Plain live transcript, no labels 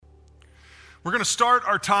We're going to start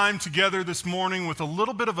our time together this morning with a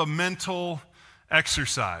little bit of a mental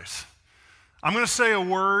exercise. I'm going to say a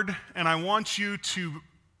word, and I want you to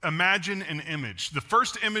imagine an image. The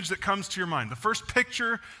first image that comes to your mind, the first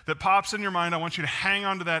picture that pops in your mind, I want you to hang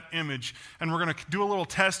on to that image, and we're going to do a little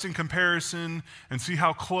test and comparison and see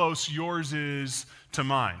how close yours is to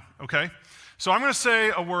mine, okay? So I'm going to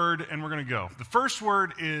say a word, and we're going to go. The first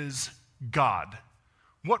word is God.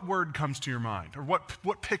 What word comes to your mind? Or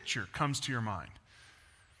what picture comes to your mind?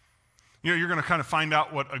 You know, you're going to kind of find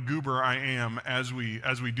out what a goober I am as we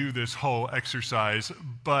do this whole exercise.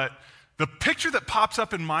 But the picture that pops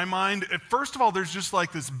up in my mind, first of all, there's just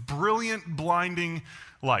like this brilliant, blinding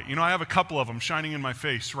light. You know, I have a couple of them shining in my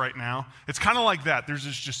face right now. It's kind of like that. There's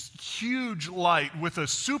this just huge light with a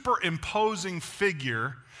superimposing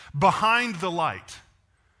figure behind the light.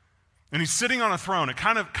 And he's sitting on a throne. It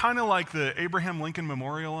kind of like the Abraham Lincoln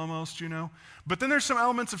Memorial almost, you know. But then there's some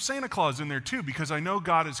elements of Santa Claus in there too, because I know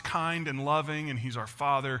God is kind and loving and he's our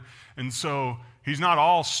Father. And so he's not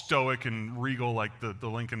all stoic and regal like the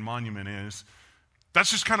Lincoln Monument is.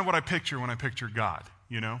 That's just kind of what I picture when I picture God,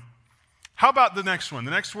 you know. How about the next one?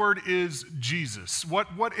 The next word is Jesus.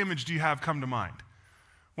 What image do you have come to mind?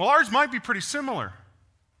 Well, ours might be pretty similar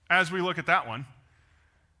as we look at that one.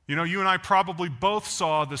 You know, you and I probably both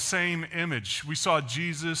saw the same image. We saw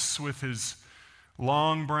Jesus with his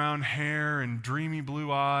long brown hair and dreamy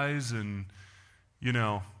blue eyes and, you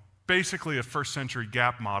know, basically a first century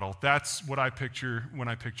Gap model. That's what I picture when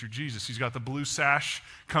I picture Jesus. He's got the blue sash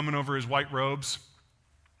coming over his white robes.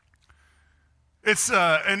 It's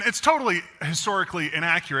totally historically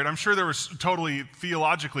inaccurate. I'm sure there was totally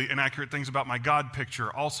theologically inaccurate things about my God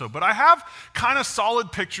picture also, but I have kind of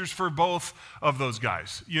solid pictures for both of those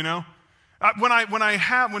guys, you know?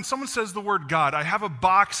 When someone says the word God, I have a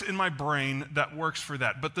box in my brain that works for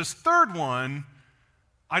that. But this third one,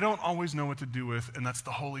 I don't always know what to do with, and that's the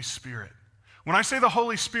Holy Spirit. When I say the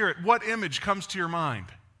Holy Spirit, what image comes to your mind?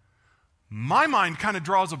 My mind kind of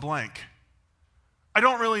draws a blank. I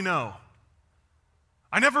don't really know.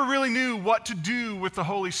 I never really knew what to do with the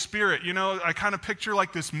Holy Spirit. You know, I kind of picture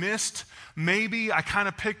like this mist, maybe. I kind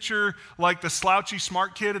of picture like the slouchy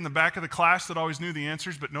smart kid in the back of the class that always knew the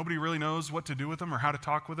answers, but nobody really knows what to do with him or how to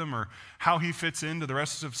talk with him or how he fits into the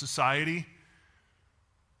rest of society.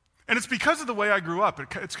 And it's because of the way I grew up.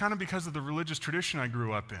 It's kind of because of the religious tradition I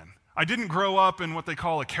grew up in. I didn't grow up in what they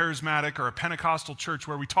call a charismatic or a Pentecostal church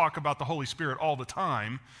where we talk about the Holy Spirit all the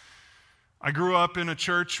time. I grew up in a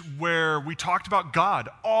church where we talked about God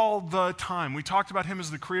all the time. We talked about him as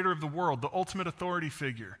the creator of the world, the ultimate authority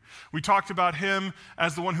figure. We talked about him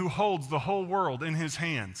as the one who holds the whole world in his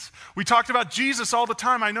hands. We talked about Jesus all the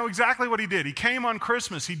time. I know exactly what he did. He came on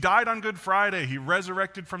Christmas. He died on Good Friday. He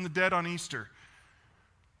resurrected from the dead on Easter.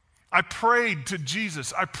 I prayed to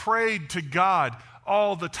Jesus. I prayed to God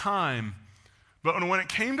all the time. But when it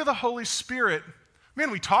came to the Holy Spirit, man,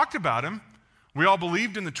 we talked about him. We all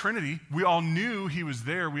believed in the Trinity. We all knew he was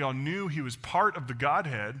there. We all knew he was part of the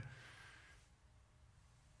Godhead.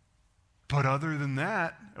 But other than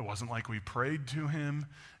that, it wasn't like we prayed to him.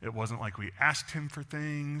 It wasn't like we asked him for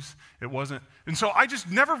things. It wasn't. And so I just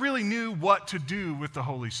never really knew what to do with the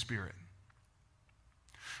Holy Spirit.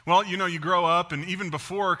 Well, you know, you grow up, and even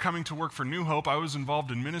before coming to work for New Hope, I was involved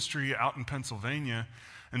in ministry out in Pennsylvania.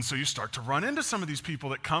 And so you start to run into some of these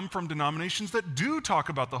people that come from denominations that do talk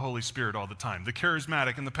about the Holy Spirit all the time, the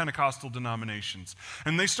charismatic and the Pentecostal denominations.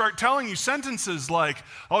 And they start telling you sentences like,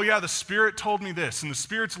 oh yeah, the Spirit told me this, and the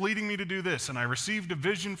Spirit's leading me to do this, and I received a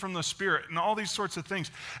vision from the Spirit, and all these sorts of things.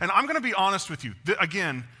 And I'm going to be honest with you.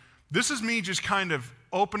 Again, this is me just kind of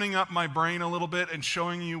opening up my brain a little bit and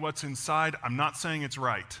showing you what's inside. I'm not saying it's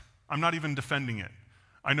right. I'm not even defending it.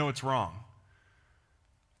 I know it's wrong.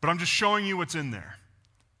 But I'm just showing you what's in there.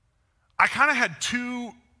 I kind of had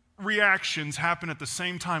two reactions happen at the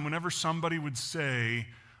same time whenever somebody would say,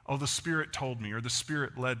 oh, the Spirit told me, or the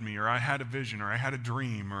Spirit led me, or I had a vision, or I had a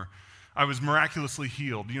dream, or I was miraculously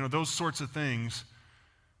healed. You know, those sorts of things.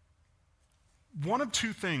 One of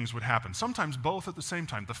two things would happen, sometimes both at the same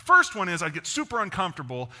time. The first one is I'd get super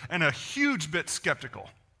uncomfortable and a huge bit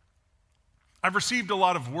skeptical. I've received a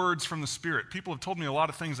lot of words from the Spirit. People have told me a lot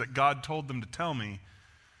of things that God told them to tell me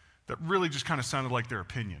that really just kind of sounded like their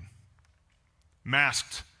opinion,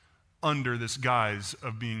 masked under this guise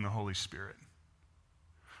of being the Holy Spirit.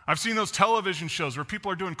 I've seen those television shows where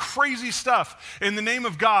people are doing crazy stuff in the name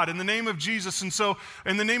of God, in the name of Jesus, and so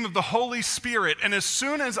in the name of the Holy Spirit. And as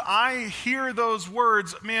soon as I hear those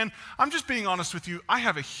words, man, I'm just being honest with you, I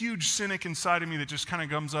have a huge cynic inside of me that just kind of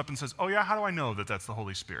comes up and says, oh yeah, how do I know that that's the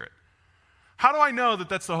Holy Spirit? How do I know that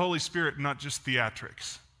that's the Holy Spirit, not just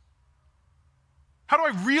theatrics? How do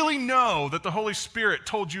I really know that the Holy Spirit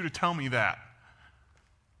told you to tell me that?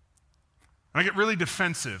 And I get really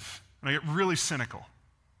defensive, and I get really cynical.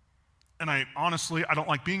 And I don't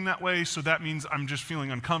like being that way, so that means I'm just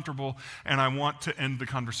feeling uncomfortable, and I want to end the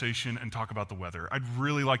conversation and talk about the weather. I'd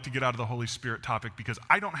really like to get out of the Holy Spirit topic because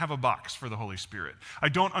I don't have a box for the Holy Spirit. I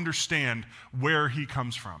don't understand where he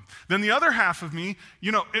comes from. Then the other half of me,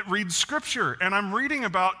 it reads Scripture, and I'm reading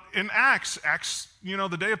about in Acts,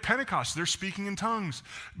 the day of Pentecost, they're speaking in tongues.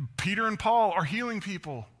 Peter and Paul are healing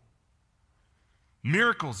people.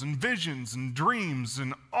 Miracles and visions and dreams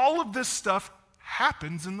and all of this stuff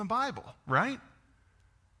happens in the Bible, right?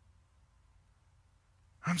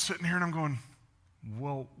 I'm sitting here and I'm going,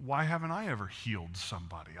 well, why haven't I ever healed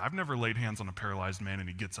somebody? I've never laid hands on a paralyzed man and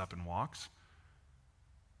he gets up and walks.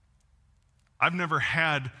 I've never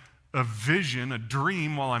had a vision, a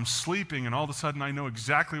dream while I'm sleeping, and all of a sudden I know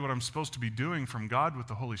exactly what I'm supposed to be doing from God with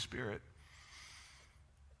the Holy Spirit.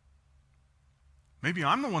 Maybe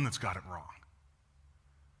I'm the one that's got it wrong.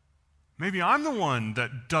 Maybe I'm the one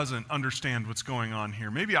that doesn't understand what's going on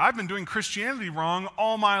here. Maybe I've been doing Christianity wrong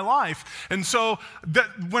all my life. And so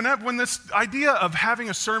when this idea of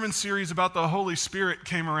having a sermon series about the Holy Spirit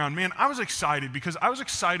came around, man, I was excited because I was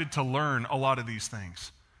excited to learn a lot of these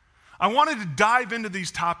things. I wanted to dive into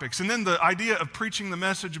these topics. And then the idea of preaching the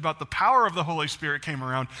message about the power of the Holy Spirit came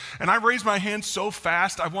around. And I raised my hand so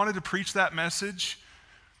fast, I wanted to preach that message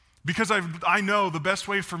because I know the best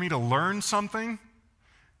way for me to learn something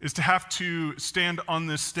is to have to stand on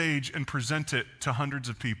this stage and present it to hundreds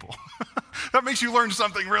of people. That makes you learn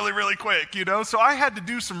something really, really quick, So I had to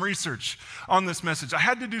do some research on this message. I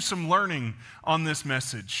had to do some learning on this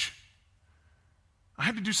message. I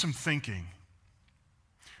had to do some thinking.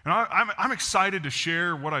 And I'm excited to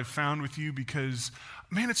share what I've found with you because,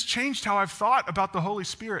 man, it's changed how I've thought about the Holy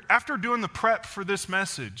Spirit. After doing the prep for this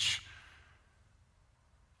message,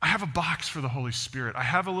 I have a box for the Holy Spirit. I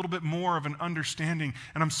have a little bit more of an understanding,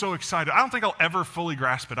 and I'm so excited. I don't think I'll ever fully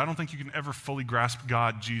grasp it. I don't think you can ever fully grasp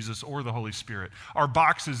God, Jesus, or the Holy Spirit. Our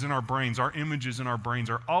boxes in our brains, our images in our brains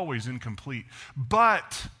are always incomplete.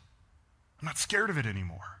 But I'm not scared of it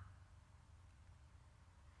anymore.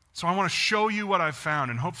 So I want to show you what I've found,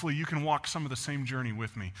 and hopefully you can walk some of the same journey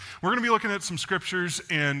with me. We're going to be looking at some scriptures,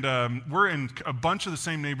 and we're in a bunch of the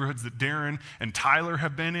same neighborhoods that Darren and Tyler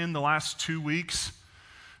have been in the last 2 weeks.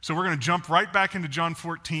 So we're going to jump right back into John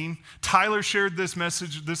 14. Tyler shared this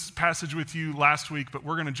passage with you last week, but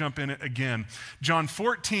we're going to jump in it again. John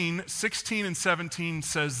 14, 16 and 17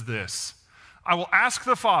 says this: I will ask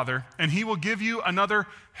the Father, and he will give you another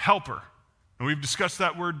helper. And we've discussed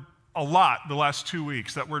that word a lot the last 2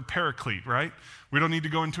 weeks, that word paraclete, right? We don't need to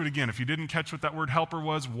go into it again. If you didn't catch what that word helper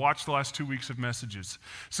was, watch the last 2 weeks of messages.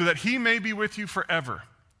 So that he may be with you forever.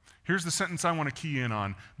 Here's the sentence I want to key in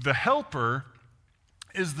on. The helper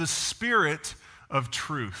is the Spirit of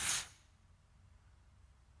truth.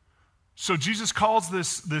 So Jesus calls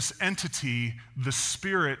this entity the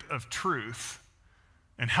Spirit of truth,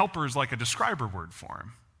 and helper is like a describer word for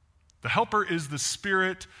him. The helper is the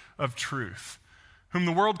Spirit of truth, whom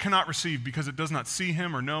the world cannot receive because it does not see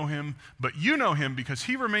him or know him, but you know him because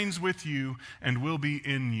he remains with you and will be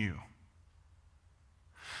in you.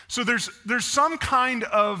 So there's some kind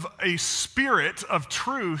of a spirit of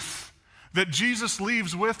truth that Jesus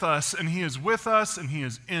leaves with us, and he is with us, and he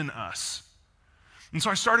is in us. And so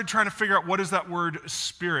I started trying to figure out what is that word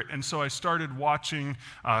spirit, and so I started watching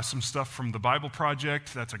some stuff from the Bible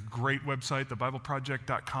Project. That's a great website,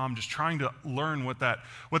 thebibleproject.com, just trying to learn what that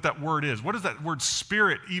word is. What does that word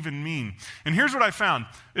spirit even mean? And here's what I found.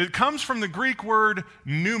 It comes from the Greek word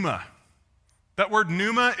pneuma. That word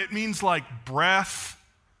pneuma, it means like breath,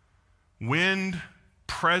 wind,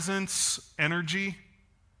 presence, energy.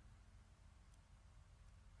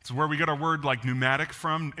 It's where we get our word like pneumatic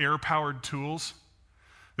from, air-powered tools.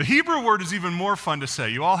 The Hebrew word is even more fun to say.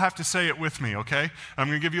 You all have to say it with me, okay? I'm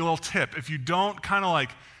going to give you a little tip. If you don't kind of like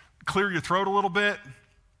clear your throat a little bit,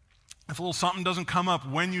 if a little something doesn't come up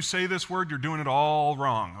when you say this word, you're doing it all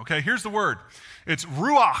wrong, okay? Here's the word. It's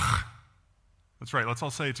ruach. That's right. Let's all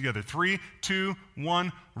say it together. 3, 2,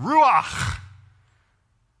 1, ruach.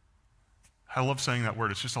 I love saying that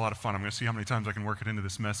word. It's just a lot of fun. I'm going to see how many times I can work it into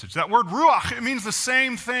this message. That word ruach, it means the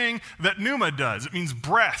same thing that pneuma does. It means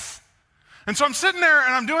breath. And so I'm sitting there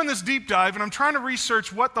and I'm doing this deep dive and I'm trying to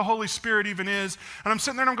research what the Holy Spirit even is. And I'm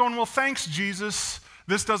sitting there and I'm going, well, thanks, Jesus.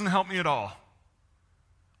 This doesn't help me at all.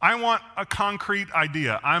 I want a concrete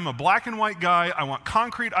idea. I'm a black and white guy. I want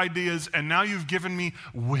concrete ideas. And now you've given me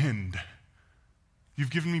wind.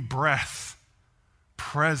 You've given me breath,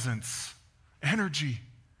 presence, energy.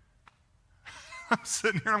 I'm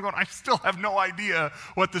sitting here and I'm going, I still have no idea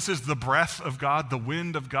what this is. The breath of God, the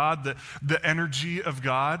wind of God, the energy of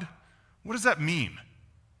God. What does that mean?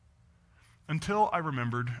 Until I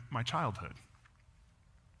remembered my childhood.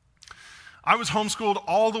 I was homeschooled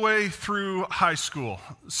all the way through high school.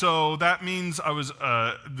 So that means I was,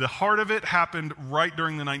 the heart of it happened right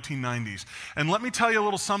during the 1990s. And let me tell you a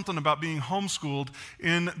little something about being homeschooled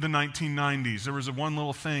in the 1990s. There was one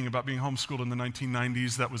little thing about being homeschooled in the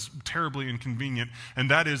 1990s that was terribly inconvenient, and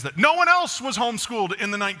that is that no one else was homeschooled in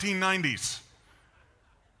the 1990s.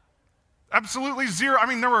 Absolutely zero. I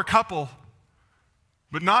mean, there were a couple,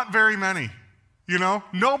 but not very many. You know,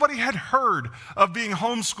 nobody had heard of being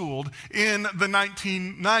homeschooled in the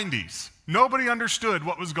 1990s. Nobody understood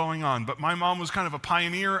what was going on, but my mom was kind of a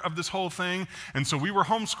pioneer of this whole thing, and so we were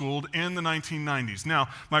homeschooled in the 1990s. Now,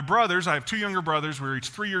 my brothers, I have two younger brothers, we're each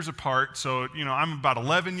 3 years apart, so, you know, I'm about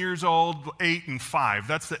 11 years old, 8 and 5.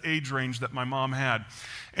 That's the age range that my mom had.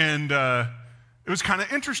 And it was kind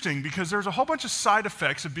of interesting because there's a whole bunch of side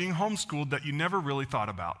effects of being homeschooled that you never really thought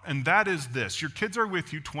about. And that is this: your kids are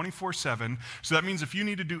with you 24/7. So that means if you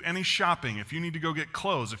need to do any shopping, if you need to go get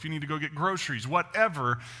clothes, if you need to go get groceries,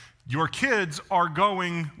 whatever, your kids are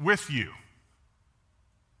going with you.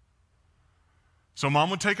 So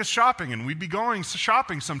mom would take us shopping, and we'd be going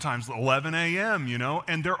shopping sometimes at 11 a.m., you know,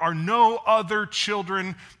 and there are no other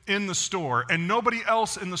children in the store, and nobody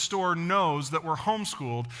else in the store knows that we're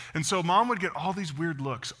homeschooled. And so mom would get all these weird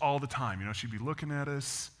looks all the time. You know, she'd be looking at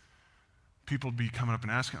us. People would be coming up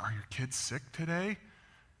and asking, are your kids sick today?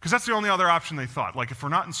 Because that's the only other option they thought. Like, if we're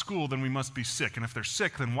not in school, then we must be sick. And if they're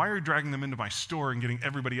sick, then why are you dragging them into my store and getting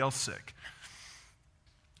everybody else sick?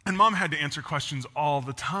 And mom had to answer questions all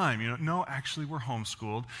the time. You know, no, actually, we're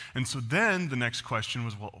homeschooled. And so then the next question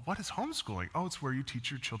was, well, what is homeschooling? Oh, it's where you teach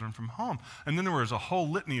your children from home. And then there was a whole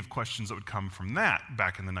litany of questions that would come from that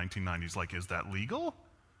back in the 1990s, like, is that legal?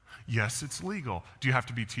 Yes, it's legal. Do you have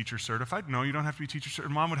to be teacher certified? No, you don't have to be teacher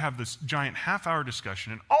certified. Mom would have this giant half-hour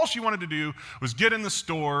discussion, and all she wanted to do was get in the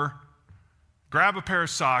store, grab a pair of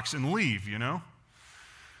socks, and leave, you know?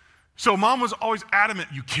 So mom was always adamant,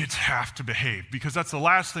 you kids have to behave, because that's the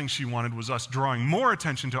last thing she wanted was us drawing more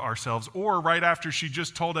attention to ourselves, or right after she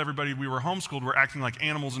just told everybody we were homeschooled, we're acting like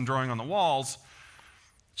animals and drawing on the walls.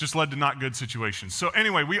 Just led to not good situations. So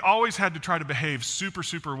anyway, we always had to try to behave super,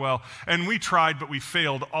 super well, and we tried, but we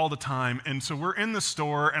failed all the time. And so we're in the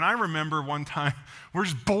store, and I remember one time, we're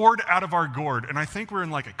just bored out of our gourd, and I think we're in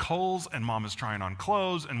like a Kohl's, and mom is trying on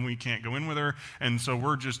clothes, and we can't go in with her, and so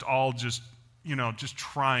we're just all just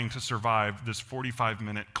trying to survive this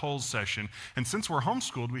 45-minute Kohl's session. And since we're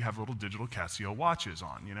homeschooled, we have little digital Casio watches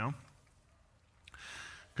on, you know?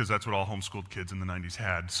 Because that's what all homeschooled kids in the 90s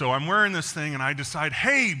had. So I'm wearing this thing, and I decide,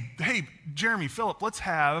 hey, Jeremy, Philip, let's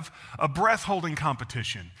have a breath holding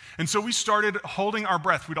competition. And so we started holding our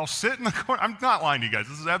breath. We'd all sit in the corner. I'm not lying to you guys.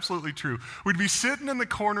 This is absolutely true. We'd be sitting in the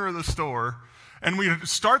corner of the store, and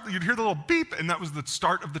you'd hear the little beep, and that was the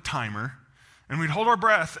start of the timer. And we'd hold our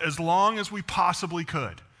breath as long as we possibly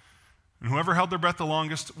could. And whoever held their breath the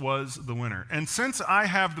longest was the winner. And since I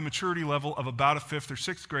have the maturity level of about a 5th or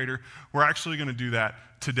 6th grader, we're actually going to do that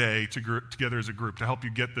today together as a group to help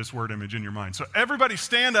you get this word image in your mind. So everybody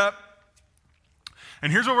stand up.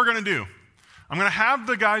 And here's what we're going to do. I'm going to have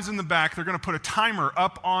the guys in the back, they're going to put a timer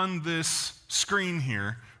up on this screen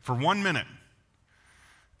here for 1 minute.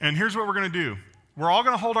 And here's what we're going to do. We're all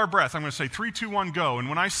going to hold our breath. I'm going to say 3, 2, 1, go. And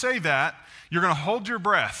when I say that, you're going to hold your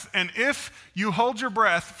breath. And if you hold your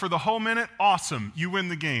breath for the whole minute, awesome, you win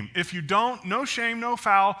the game. If you don't, no shame, no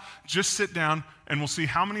foul, just sit down, and we'll see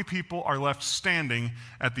how many people are left standing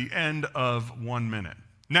at the end of 1 minute.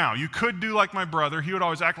 Now, you could do like my brother. He would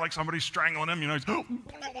always act like somebody's strangling him. You know,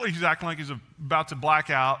 he's acting like he's about to black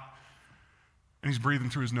out, and he's breathing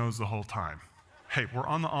through his nose the whole time. Hey, we're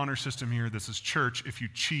on the honor system here. This is church. If you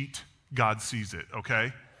cheat, God sees it,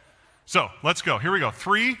 okay? So let's go. Here we go.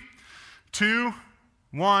 3, 2,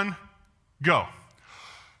 1, go.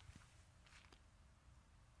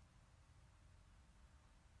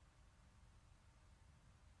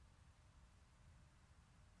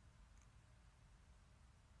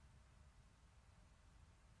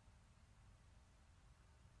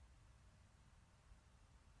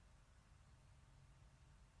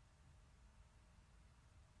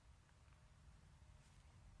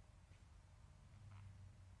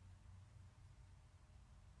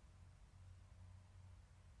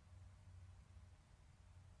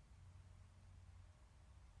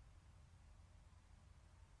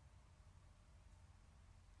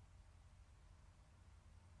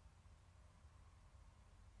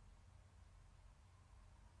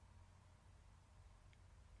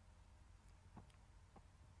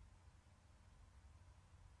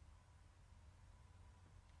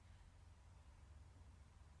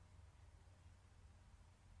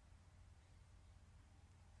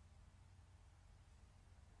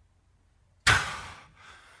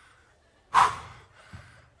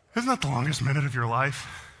 Isn't that the longest minute of your life?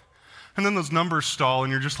 And then those numbers stall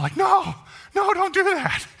and you're just like, no, don't do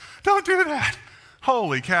that. Don't do that.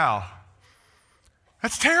 Holy cow.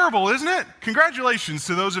 That's terrible, isn't it? Congratulations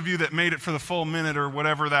to those of you that made it for the full minute or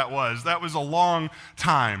whatever that was. That was a long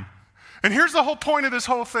time. And here's the whole point of this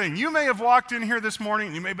whole thing. You may have walked in here this morning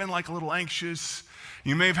and you may have been like a little anxious.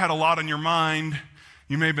 You may have had a lot on your mind.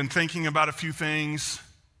 You may have been thinking about a few things,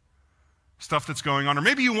 stuff that's going on. Or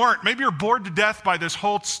maybe you weren't. Maybe you're bored to death by this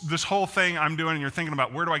whole thing I'm doing and you're thinking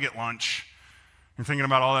about, where do I get lunch? You're thinking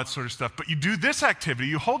about all that sort of stuff. But you do this activity.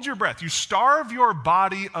 You hold your breath. You starve your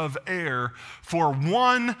body of air for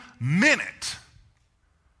 1 minute.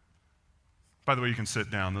 By the way, you can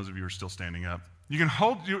sit down. Those of you who are still standing up. You can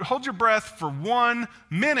hold your breath for 1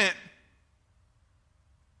 minute,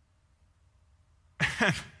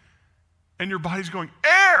 and your body's going,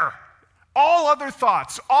 air! All other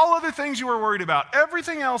thoughts, all other things you were worried about,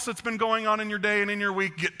 everything else that's been going on in your day and in your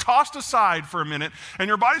week get tossed aside for a minute, and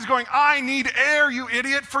your body's going, I need air, you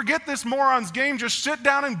idiot. Forget this moron's game. Just sit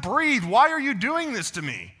down and breathe. Why are you doing this to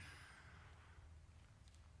me?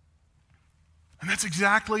 And that's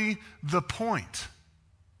exactly the point.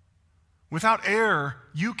 Without air,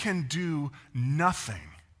 you can do nothing.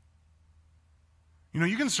 You know,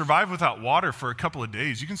 you can survive without water for a couple of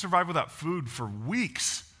days. You can survive without food for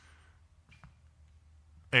weeks.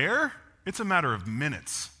 Air, it's a matter of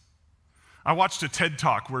minutes. I watched a TED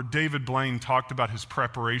Talk where David Blaine talked about his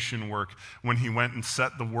preparation work when he went and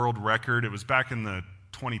set the world record. It was back in the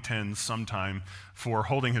 2010s sometime for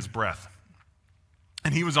holding his breath.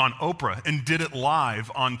 And he was on Oprah and did it live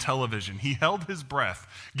on television. He held his breath,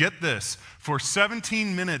 get this, for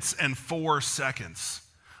 17 minutes and 4 seconds.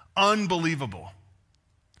 Unbelievable.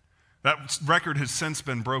 That record has since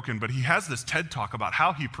been broken, but he has this TED Talk about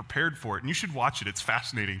how he prepared for it, and you should watch it. It's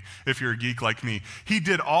fascinating if you're a geek like me. He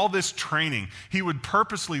did all this training. He would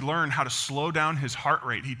purposely learn how to slow down his heart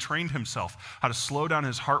rate. He trained himself how to slow down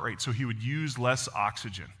his heart rate so he would use less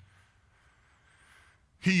oxygen.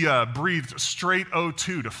 He breathed straight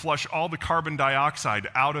O2 to flush all the carbon dioxide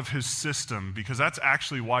out of his system, because that's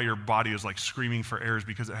actually why your body is like screaming for air, is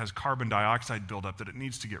because it has carbon dioxide buildup that it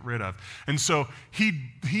needs to get rid of. And so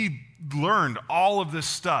he learned all of this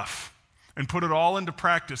stuff and put it all into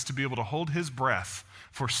practice to be able to hold his breath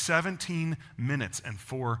for 17 minutes and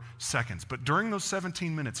 4 seconds. But during those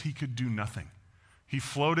 17 minutes, he could do nothing. He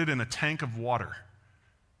floated in a tank of water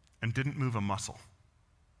and didn't move a muscle.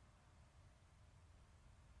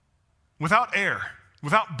 Without air,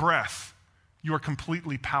 without breath, you are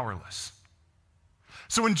completely powerless.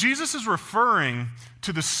 So when Jesus is referring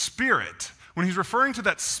to the Spirit, when he's referring to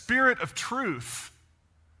that Spirit of truth,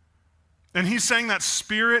 and he's saying that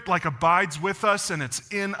Spirit like abides with us and it's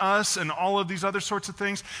in us and all of these other sorts of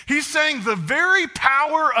things, he's saying the very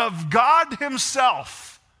power of God himself,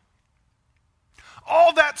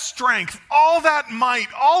 all that strength, all that might,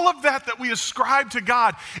 all of that we ascribe to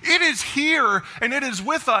God, it is here and it is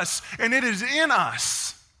with us and it is in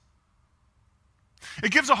us.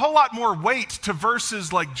 It gives a whole lot more weight to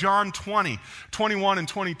verses like John 20, 21 and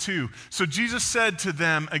 22. So Jesus said to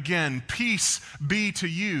them again, peace be to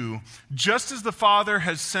you. Just as the Father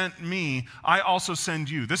has sent me, I also send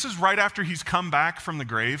you. This is right after he's come back from the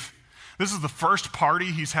grave. This is the first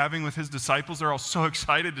party he's having with his disciples. They're all so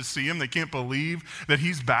excited to see him. They can't believe that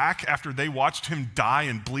he's back after they watched him die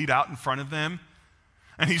and bleed out in front of them.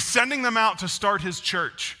 And he's sending them out to start his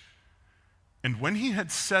church. And when he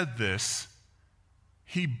had said this,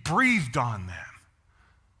 he breathed on them.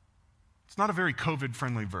 It's not a very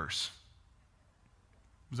COVID-friendly verse.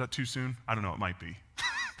 Was that too soon? I don't know, it might be.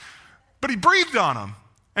 But he breathed on them.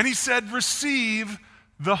 And he said, receive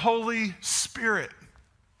the Holy Spirit.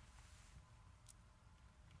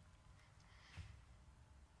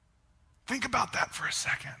 Think about that for a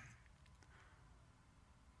second.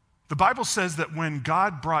 The Bible says that when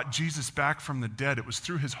God brought Jesus back from the dead, it was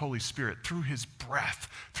through his Holy Spirit, through his breath,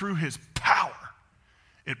 through his power.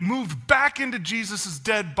 It moved back into Jesus'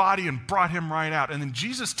 dead body and brought him right out. And then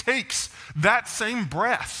Jesus takes that same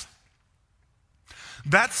breath,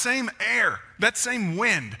 that same air, that same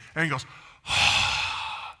wind, and he goes,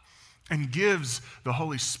 and gives the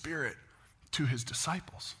Holy Spirit to his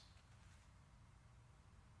disciples.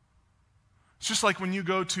 It's just like when you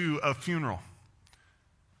go to a funeral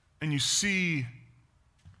and you see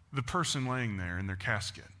the person laying there in their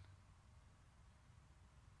casket.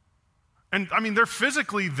 And I mean, they're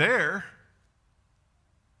physically there,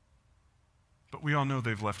 but we all know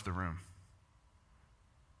they've left the room.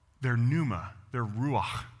 Their pneuma, their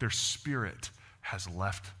ruach, their spirit has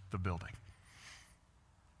left the building.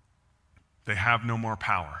 They have no more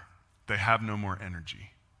power. They have no more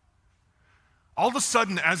energy. all of a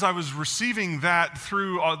sudden, as I was receiving that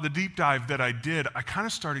through the deep dive that I did, I kind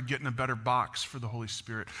of started getting a better box for the Holy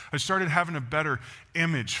Spirit. I started having a better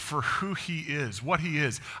image for who he is, what he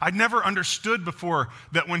is. I'd never understood before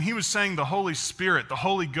that when he was saying the Holy Spirit, the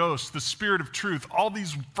Holy Ghost, the Spirit of truth, all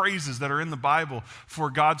these phrases that are in the Bible for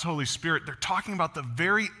God's Holy Spirit, they're talking about the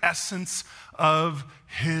very essence of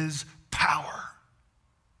his power.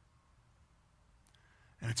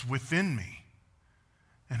 And it's within me.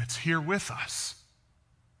 And it's here with us.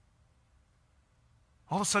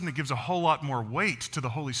 All of a sudden, it gives a whole lot more weight to the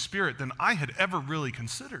Holy Spirit than I had ever really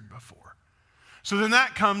considered before. So then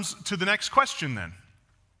that comes to the next question then.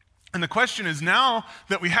 And the question is, now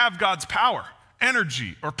that we have God's power,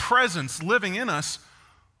 energy, or presence living in us,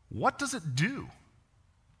 what does it do?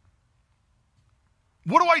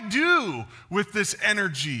 What do I do with this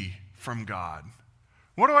energy from God?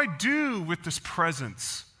 What do I do with this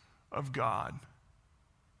presence of God?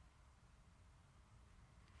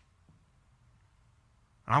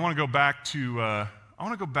 I want to go back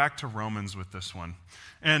to Romans with this one.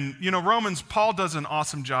 And Romans, Paul does an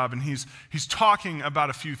awesome job, and he's talking about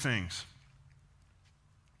a few things.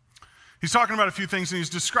 He's talking about a few things, and he's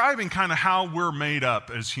describing kind of how we're made up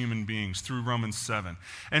as human beings through Romans 7.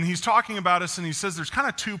 And he's talking about us, and he says there's kind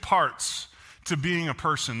of two parts to being a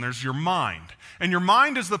person. There's your mind. And your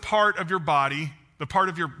mind is the part of your body, the part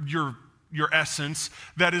of your essence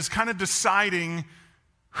that is kind of deciding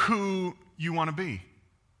who you want to be.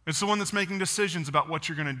 It's the one that's making decisions about what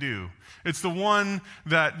you're going to do. It's the one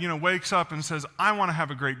that, wakes up and says, I want to have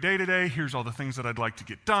a great day today. Here's all the things that I'd like to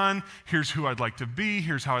get done. Here's who I'd like to be.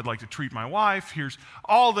 Here's how I'd like to treat my wife. Here's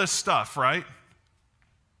all this stuff, right?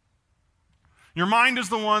 Your mind is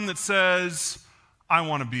the one that says, I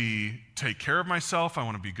want to take care of myself. I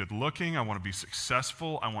want to be good looking. I want to be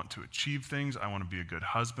successful. I want to achieve things. I want to be a good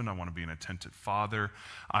husband. I want to be an attentive father.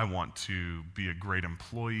 I want to be a great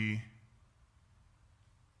employee.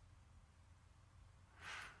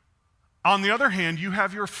 On the other hand, you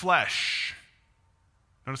have your flesh.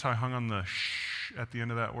 Notice how I hung on the sh at the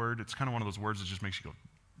end of that word? It's kind of one of those words that just makes you go,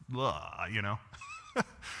 blah, You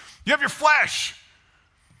have your flesh.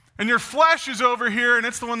 And your flesh is over here, and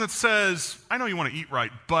it's the one that says, I know you want to eat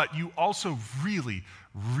right, but you also really,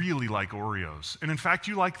 really like Oreos. And in fact,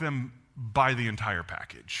 you like them by the entire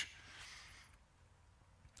package.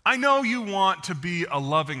 I know you want to be a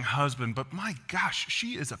loving husband, but my gosh,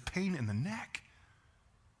 she is a pain in the neck.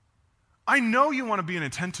 I know you want to be an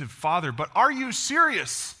attentive father, but are you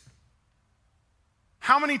serious?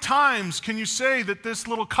 How many times can you say that this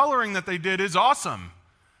little coloring that they did is awesome?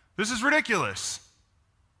 This is ridiculous.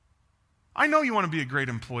 I know you want to be a great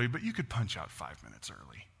employee, but you could punch out 5 minutes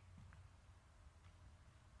early.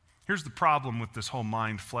 Here's the problem with this whole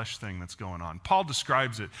mind-flesh thing that's going on. Paul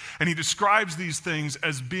describes it, and he describes these things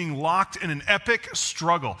as being locked in an epic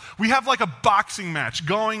struggle. We have like a boxing match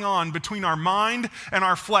going on between our mind and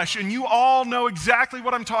our flesh, and you all know exactly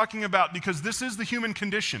what I'm talking about because this is the human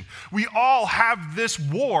condition. We all have this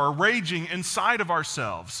war raging inside of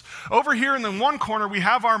ourselves. Over here in the one corner, we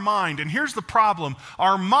have our mind, and here's the problem.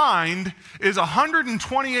 Our mind is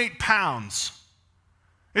 128 pounds.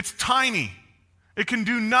 It's tiny. It can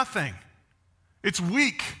do nothing. It's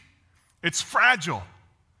weak. It's fragile.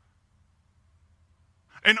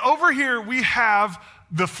 And over here we have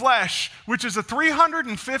the flesh, which is a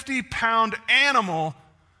 350-pound animal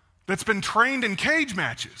that's been trained in cage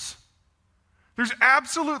matches. There's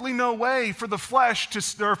absolutely no way for the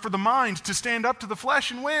for the mind to stand up to the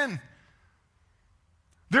flesh and win.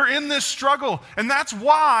 They're in this struggle, and that's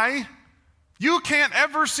why you can't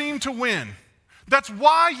ever seem to win. That's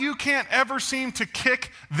why you can't ever seem to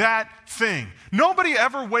kick that thing. Nobody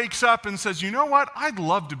ever wakes up and says, you know what, I'd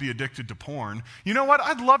love to be addicted to porn. You know what,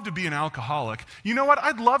 I'd love to be an alcoholic. You know what,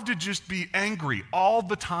 I'd love to just be angry all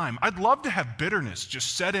the time. I'd love to have bitterness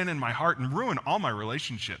just set in my heart and ruin all my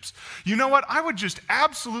relationships. You know what, I would just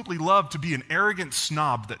absolutely love to be an arrogant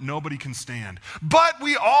snob that nobody can stand. But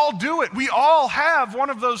we all do it. We all have one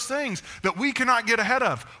of those things that we cannot get ahead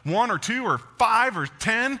of. 1 or 2 or 5 or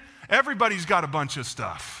 10. Everybody's got a bunch of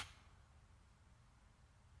stuff.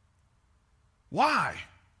 Why?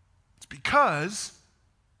 It's because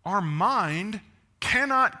our mind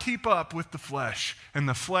cannot keep up with the flesh, and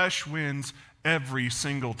the flesh wins every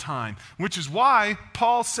single time. Which is why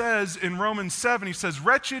Paul says in Romans 7, he says,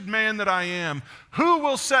 "Wretched man that I am, who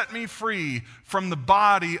will set me free from the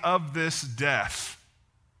body of this death?"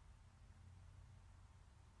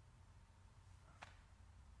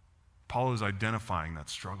 Paul is identifying that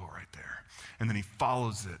struggle right there. And then he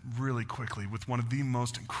follows it really quickly with one of the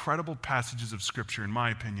most incredible passages of Scripture, in my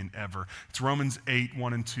opinion, ever. It's Romans 8,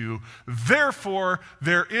 1 and 2. Therefore,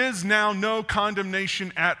 there is now no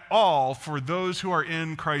condemnation at all for those who are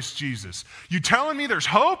in Christ Jesus. You telling me there's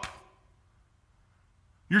hope?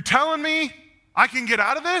 You're telling me I can get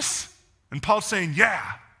out of this? And Paul's saying, yeah,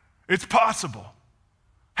 it's possible.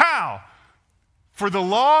 How? For the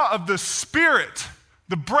law of the Spirit,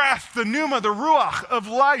 the breath, the pneuma, the ruach of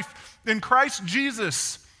life in Christ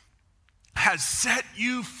Jesus has set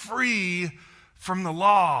you free from the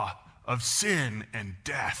law of sin and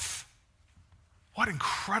death. What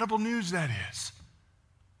incredible news that is.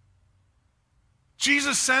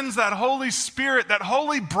 Jesus sends that Holy Spirit, that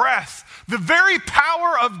holy breath, the very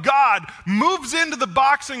power of God moves into the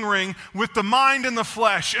boxing ring with the mind and the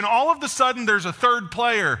flesh, and all of a sudden there's a third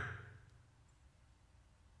player.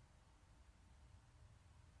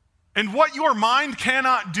 And what your mind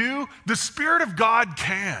cannot do, the Spirit of God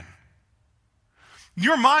can.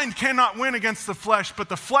 Your mind cannot win against the flesh, but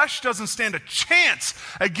the flesh doesn't stand a chance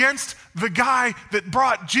against the guy that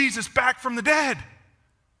brought Jesus back from the dead.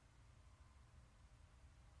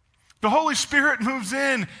 The Holy Spirit moves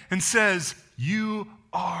in and says, you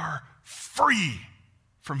are free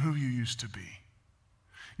from who you used to be.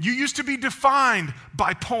 You used to be defined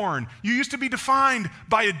by porn. You used to be defined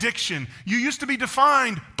by addiction. You used to be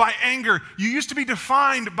defined by anger. You used to be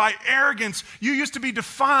defined by arrogance. You used to be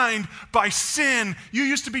defined by sin. You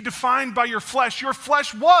used to be defined by your flesh. Your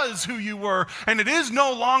flesh was who you were, and it is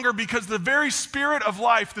no longer, because the very Spirit of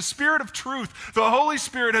life, the Spirit of truth, the Holy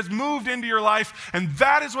Spirit has moved into your life, and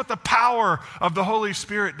that is what the power of the Holy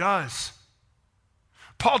Spirit does.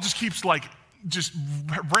 Paul just keeps just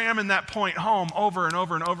ramming that point home over and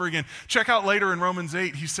over and over again. Check out later in Romans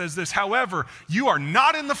 8, he says this, however, you are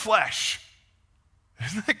not in the flesh.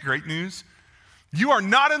 Isn't that great news? You are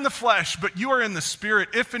not in the flesh, but you are in the Spirit,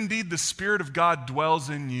 if indeed the Spirit of God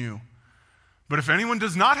dwells in you. But if anyone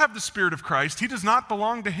does not have the Spirit of Christ, he does not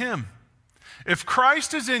belong to him. If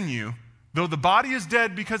Christ is in you, though the body is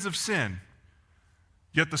dead because of sin,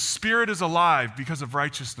 yet the Spirit is alive because of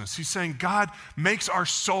righteousness. He's saying God makes our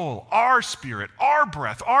soul, our spirit, our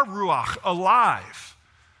breath, our ruach alive.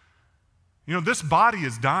 You know, this body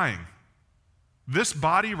is dying. This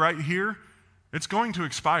body right here, it's going to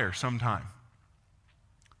expire sometime.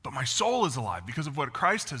 But my soul is alive because of what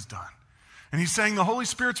Christ has done. And he's saying the Holy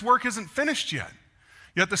Spirit's work isn't finished yet.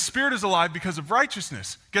 Yet the Spirit is alive because of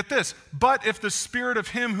righteousness. Get this, but if the Spirit of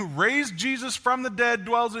him who raised Jesus from the dead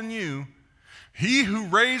dwells in you, he who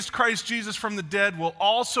raised Christ Jesus from the dead will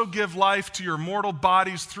also give life to your mortal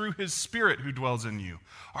bodies through his Spirit who dwells in you.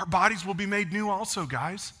 Our bodies will be made new also,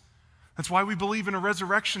 guys. That's why we believe in a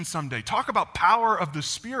resurrection someday. Talk about power of the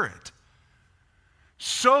Spirit.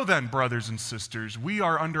 So then, brothers and sisters, we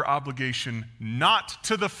are under obligation not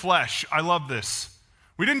to the flesh. I love this.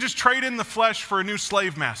 We didn't just trade in the flesh for a new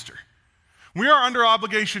slave master. We are under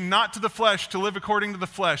obligation not to the flesh to live according to the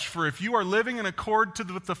flesh, for if you are living in accord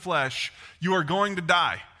with the flesh, you are going to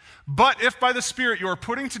die. But if by the Spirit you are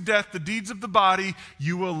putting to death the deeds of the body,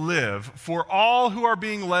 you will live. For all who are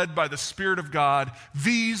being led by the Spirit of God,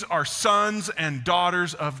 these are sons and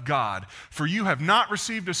daughters of God. For you have not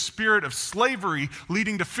received a spirit of slavery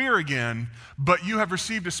leading to fear again, but you have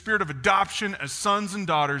received a spirit of adoption as sons and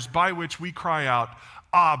daughters, by which we cry out,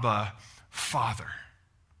 Abba, Father.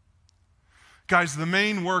 Guys, the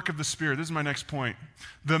main work of the Spirit, this is my next point.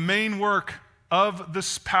 The main work of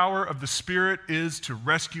this power of the Spirit is to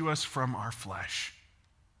rescue us from our flesh.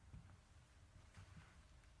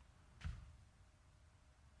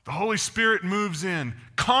 The Holy Spirit moves in,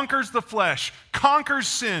 conquers the flesh, conquers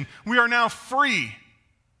sin. We are now free.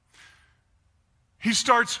 He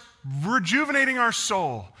starts rejuvenating our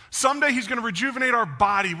soul. Someday he's going to rejuvenate our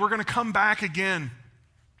body. We're going to come back again.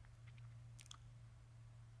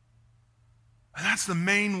 And that's the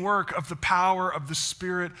main work of the power of the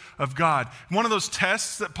Spirit of God. One of those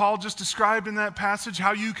tests that Paul just described in that passage,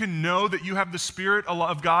 how you can know that you have the Spirit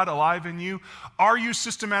of God alive in you. Are you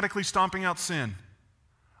systematically stomping out sin?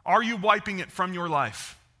 Are you wiping it from your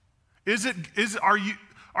life?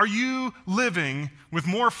 Are you living with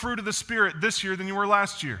more fruit of the Spirit this year than you were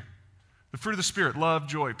last year? The fruit of the Spirit, love,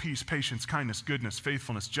 joy, peace, patience, kindness, goodness,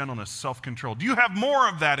 faithfulness, gentleness, self-control. Do you have more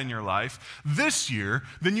of that in your life this year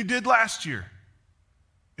than you did last year?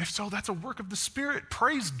 If so, that's a work of the Spirit.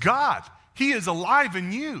 Praise God. He is alive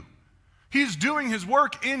in you. He is doing his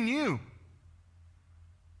work in you.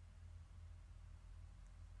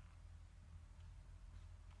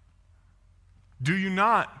 Do you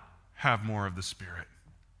not have more of the Spirit?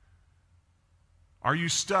 Are you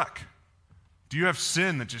stuck Do you have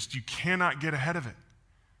sin that just you cannot get ahead of it?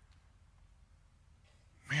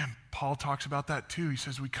 Man, Paul talks about that too. He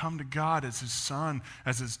says we come to God as his son,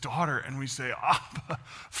 as his daughter, and we say, Abba,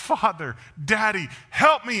 Father, Daddy,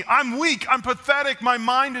 help me. I'm weak. I'm pathetic. My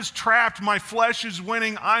mind is trapped. My flesh is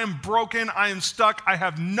winning. I am broken. I am stuck. I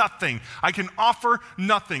have nothing. I can offer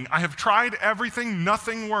nothing. I have tried everything.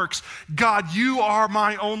 Nothing works. God, you are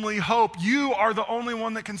my only hope. You are the only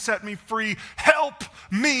one that can set me free. Help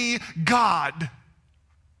me, God.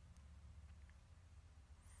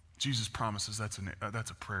 Jesus promises that's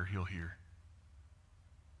a prayer he'll hear.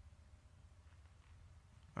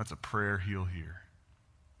 That's a prayer he'll hear.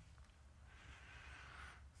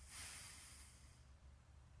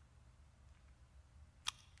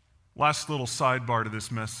 Last little sidebar to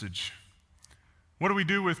this message. What do we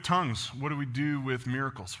do with tongues? What do we do with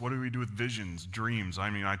miracles? What do we do with visions, dreams?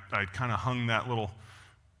 I mean, I kind of hung that little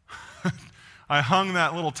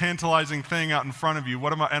tantalizing thing out in front of you.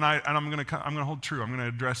 What am I? And I'm going to hold true. I'm going to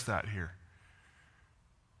address that here.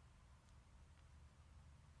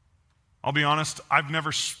 I'll be honest. I've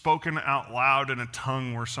never spoken out loud in a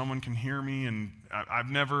tongue where someone can hear me, and I've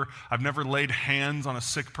never laid hands on a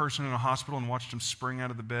sick person in a hospital and watched them spring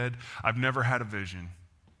out of the bed. I've never had a vision.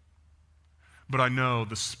 But I know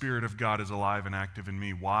the Spirit of God is alive and active in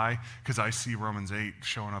me. Why? Because I see Romans 8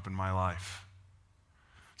 showing up in my life.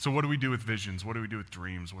 So what do we do with visions? What do we do with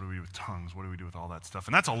dreams? What do we do with tongues? What do we do with all that stuff?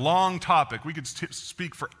 And that's a long topic. We could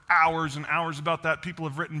speak for hours and hours about that. People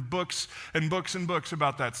have written books and books and books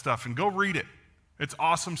about that stuff. And go read it. It's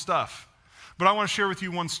awesome stuff. But I want to share with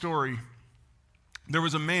you one story. There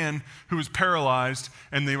was a man who was paralyzed,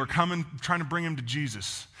 and they were trying to bring him to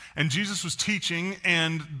Jesus. And Jesus was teaching,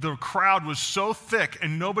 and the crowd was so thick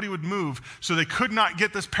and nobody would move, so they could not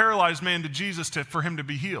get this paralyzed man to Jesus for him to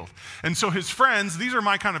be healed. And so his friends, these are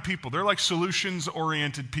my kind of people. They're like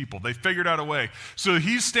solutions-oriented people. They figured out a way. So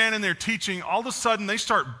he's standing there teaching. All of a sudden, they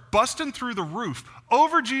start busting through the roof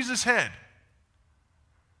over Jesus' head.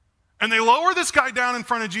 And they lower this guy down in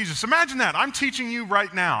front of Jesus. Imagine that. I'm teaching you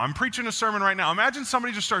right now. I'm preaching a sermon right now. Imagine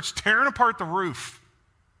somebody just starts tearing apart the roof.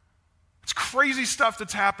 It's crazy stuff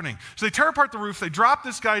that's happening. So they tear apart the roof. They drop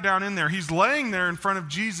this guy down in there. He's laying there in front of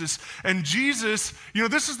Jesus. And Jesus,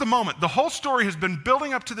 this is the moment. The whole story has been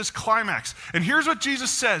building up to this climax. And here's what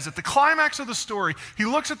Jesus says. At the climax of the story, he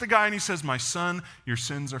looks at the guy and he says, "My son, your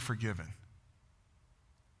sins are forgiven."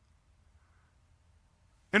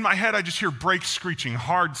 In my head, I just hear brakes screeching,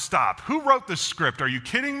 hard stop. Who wrote this script? Are you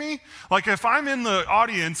kidding me? Like, if I'm in the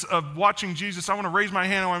audience of watching Jesus, I want to raise my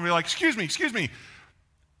hand. I want to be like, excuse me.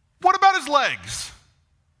 What about his legs?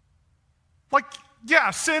 Like,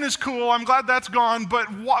 yeah, sin is cool. I'm glad that's gone. But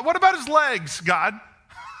what about his legs, God?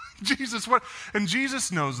 Jesus, what? And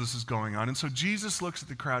Jesus knows this is going on. And so Jesus looks at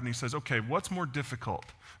the crowd and he says, okay, what's more difficult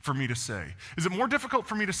for me to say? Is it more difficult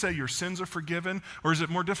for me to say your sins are forgiven? Or is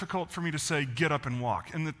it more difficult for me to say get up and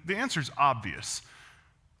walk? And the answer is obvious.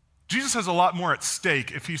 Jesus has a lot more at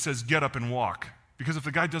stake if he says get up and walk. Because if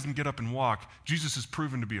the guy doesn't get up and walk, Jesus is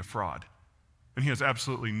proven to be a fraud. And he has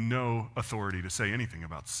absolutely no authority to say anything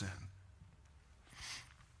about sin.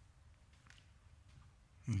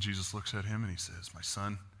 And Jesus looks at him and he says, "My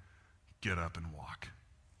son, get up and walk."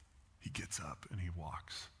 He gets up and he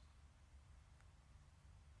walks.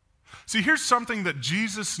 See, here's something that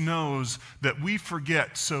Jesus knows that we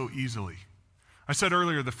forget so easily. I said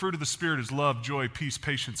earlier, the fruit of the Spirit is love, joy, peace,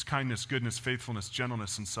 patience, kindness, goodness, faithfulness,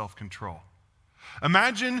 gentleness, and self-control.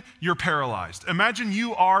 Imagine you're paralyzed. Imagine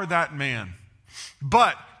you are that man.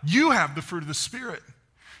 But you have the fruit of the Spirit.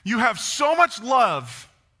 You have so much love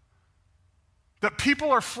that people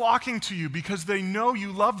are flocking to you because they know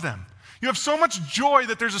you love them. You have so much joy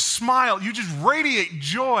that there's a smile. You just radiate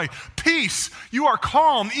joy, peace. You are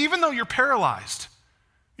calm even though you're paralyzed.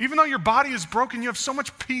 Even though your body is broken, you have so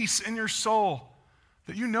much peace in your soul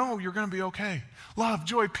that you know you're going to be okay. Love,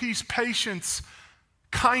 joy, peace, patience,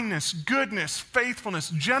 kindness, goodness, faithfulness,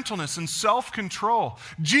 gentleness, and self-control.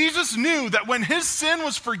 Jesus knew that when his sin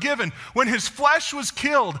was forgiven, when his flesh was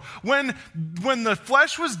killed, when the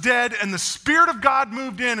flesh was dead and the Spirit of God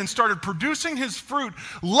moved in and started producing his fruit,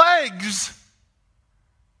 legs,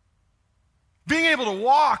 being able to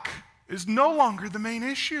walk is no longer the main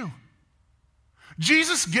issue.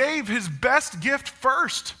 Jesus gave his best gift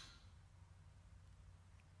first.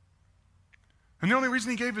 And the only reason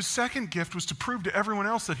he gave his second gift was to prove to everyone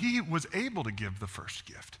else that he was able to give the first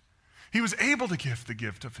gift. He was able to give the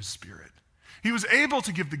gift of his Spirit. He was able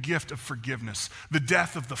to give the gift of forgiveness, the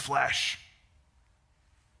death of the flesh.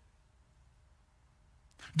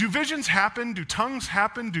 Do visions happen? Do tongues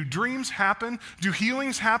happen? Do dreams happen? Do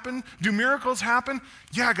healings happen? Do miracles happen?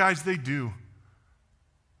 Yeah, guys, they do.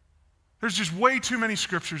 There's just way too many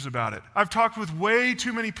scriptures about it. I've talked with way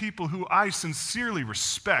too many people who I sincerely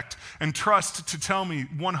respect and trust to tell me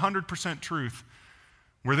 100% truth,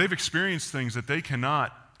 where they've experienced things that they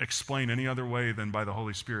cannot explain any other way than by the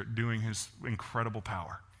Holy Spirit doing his incredible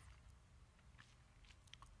power.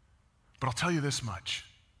 But I'll tell you this much.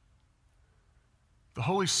 The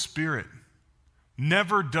Holy Spirit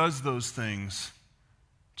never does those things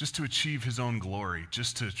just to achieve his own glory,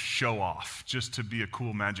 just to show off, just to be a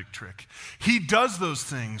cool magic trick. He does those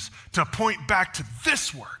things to point back to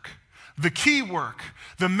this work, the key work,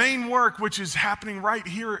 the main work, which is happening right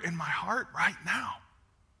here in my heart right now.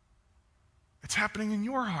 It's happening in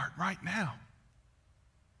your heart right now.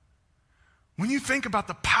 When you think about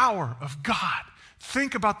the power of God,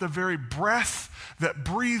 think about the very breath that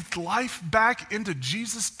breathed life back into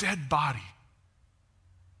Jesus' dead body.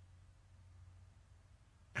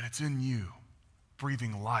 And it's in you,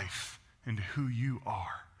 breathing life into who you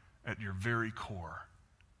are at your very core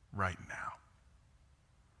right now.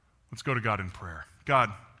 Let's go to God in prayer.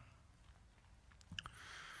 God,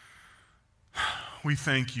 we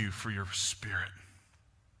thank you for your Spirit.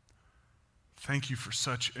 Thank you for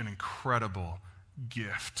such an incredible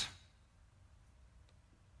gift.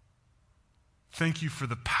 Thank you for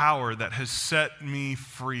the power that has set me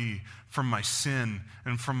free from my sin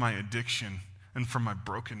and from my addiction and from my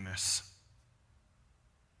brokenness.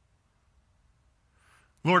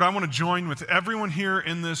 Lord, I want to join with everyone here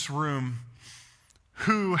in this room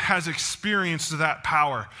who has experienced that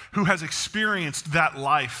power, who has experienced that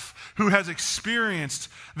life, who has experienced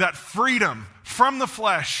that freedom from the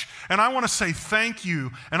flesh. And I want to say thank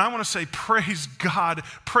you, and I want to say praise God,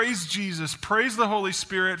 praise Jesus, praise the Holy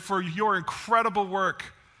Spirit for your incredible work,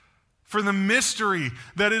 for the mystery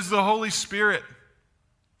that is the Holy Spirit.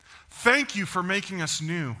 Thank you for making us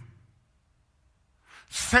new.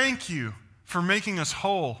 Thank you for making us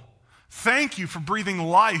whole. Thank you for breathing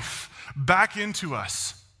life back into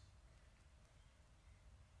us.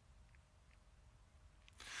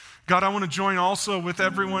 God, I want to join also with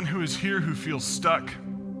everyone who is here who feels stuck.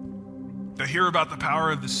 They hear about the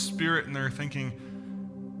power of the Spirit and they're thinking,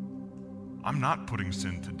 I'm not putting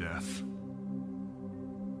sin to death.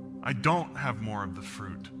 I don't have more of the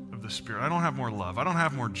fruit of the Spirit. I don't have more love. I don't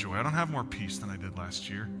have more joy. I don't have more peace than I did last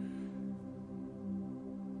year.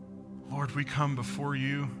 Lord, we come before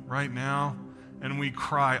you right now and we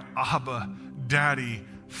cry, Abba, Daddy,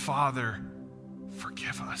 Father,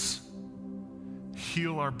 forgive us.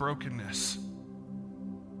 Heal our brokenness.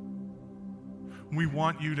 We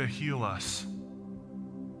want you to heal us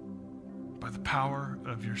by the power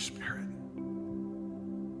of your Spirit.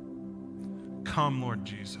 Come, Lord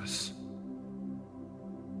Jesus,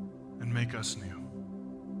 and make us new.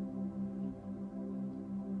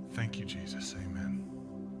 Thank you, Jesus. Amen.